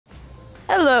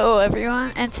Hello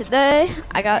everyone, and today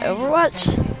I got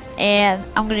Overwatch and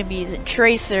I'm gonna be using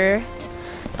Tracer.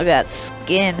 Look at that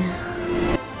skin.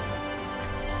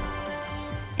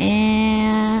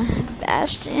 And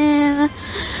Bastion.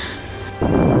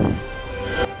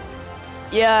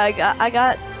 Yeah, I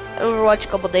got Overwatch a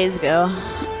couple days ago.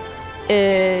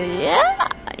 Yeah.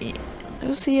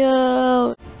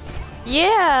 Lucio.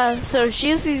 Yeah, so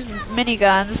she has these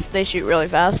miniguns, they shoot really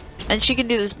fast, and she can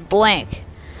do this blank.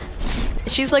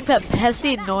 She's like that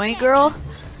pesky, annoying girl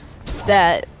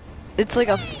that it's like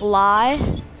a fly,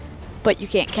 but you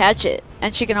can't catch it.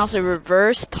 And she can also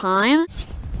reverse time.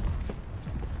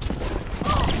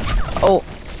 Oh.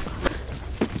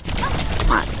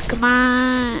 Come on, come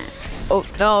on. Oh,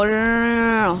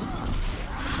 no.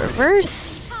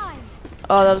 Reverse.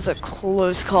 Oh, that was a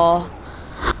close call.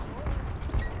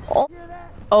 Oh,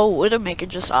 Widowmaker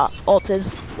just ulted.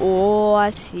 Oh,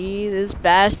 I see this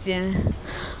Bastion.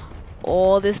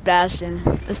 Oh, this Bastion's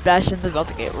about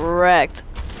to get wrecked.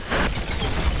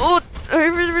 Oh,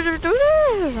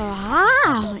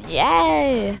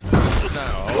 yay!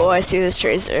 Oh, I see this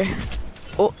Tracer.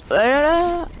 Oh,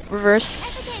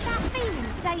 reverse.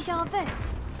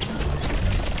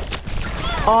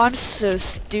 Oh, I'm so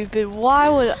stupid. Why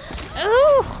would I?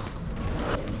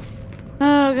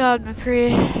 Oh God,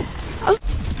 McCree.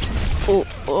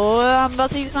 Oh, I'm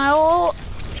about to use my ult.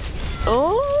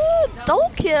 Oh, double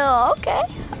kill.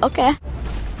 Okay.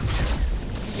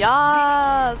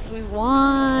 Yes, we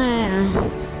won.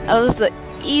 That was the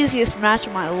easiest match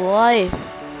of my life.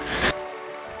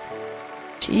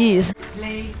 Jeez.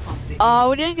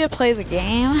 Oh, we didn't get to play the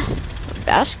game. We're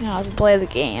asking how to play the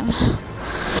game.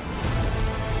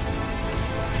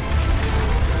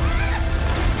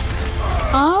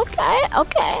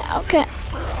 Okay.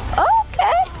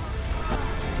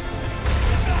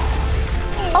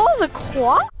 Oh, it's a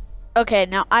quad? Okay,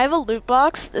 now I have a loot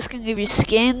box. This can give you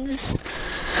skins.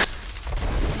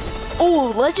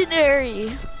 Oh,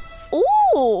 legendary.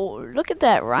 Oh, look at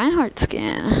that Reinhardt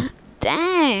skin.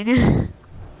 Dang.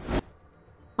 That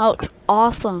looks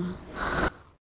awesome.